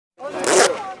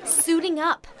suiting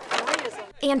up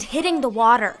and hitting the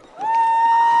water,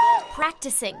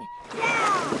 practicing.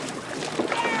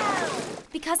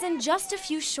 Because in just a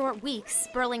few short weeks,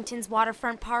 Burlington's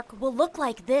waterfront park will look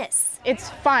like this. It's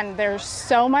fun. There's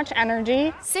so much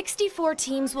energy. 64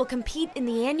 teams will compete in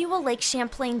the annual Lake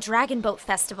Champlain Dragon Boat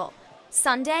Festival.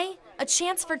 Sunday, a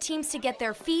chance for teams to get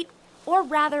their feet, or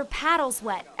rather paddles,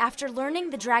 wet after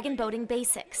learning the dragon boating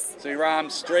basics. So your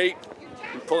arms straight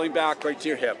and pulling back right to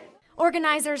your hip.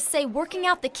 Organizers say working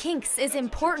out the kinks is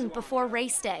important before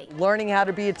race day. Learning how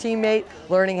to be a teammate,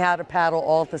 learning how to paddle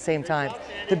all at the same time.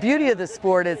 The beauty of the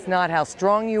sport is not how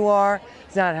strong you are,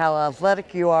 it's not how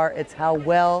athletic you are, it's how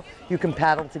well you can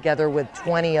paddle together with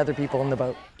 20 other people in the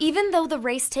boat. Even though the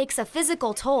race takes a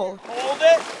physical toll, Hold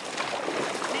it.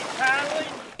 Keep paddling.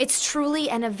 it's truly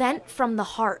an event from the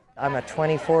heart. I'm a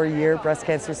 24-year breast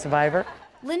cancer survivor.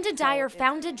 Linda Dyer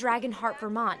founded Dragon Heart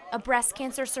Vermont, a breast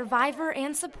cancer survivor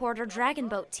and supporter dragon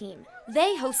boat team.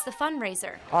 They host the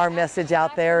fundraiser. Our message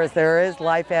out there is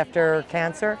life after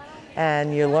cancer,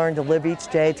 and you learn to live each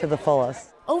day to the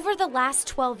fullest. Over the last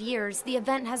 12 years, the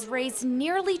event has raised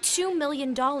nearly $2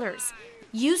 million,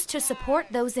 used to support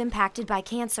those impacted by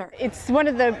cancer. It's one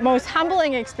of the most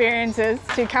humbling experiences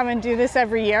to come and do this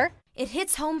every year. It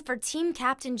hits home for team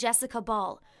captain Jessica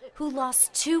Ball, who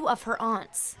lost 2 of her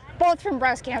aunts. Both from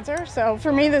breast cancer, so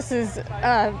for me this is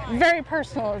a very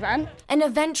personal event. An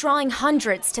event drawing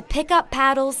hundreds to pick up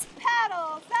paddles,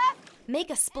 Paddles up, make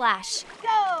a splash,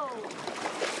 go!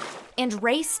 and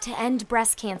race to end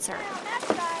breast cancer. That's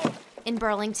right. In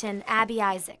Burlington, Abby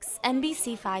Isaacs,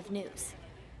 NBC5 News.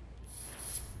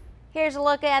 Here's a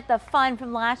look at the fun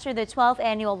from last year. The 12th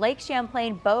annual Lake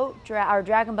Champlain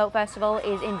Dragon Boat Festival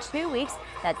is in 2 weeks.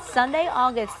 That's Sunday,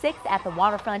 August 6th at the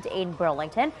waterfront in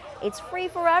Burlington. It's free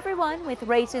for everyone with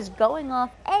races going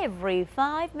off every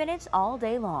 5 minutes all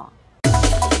day long.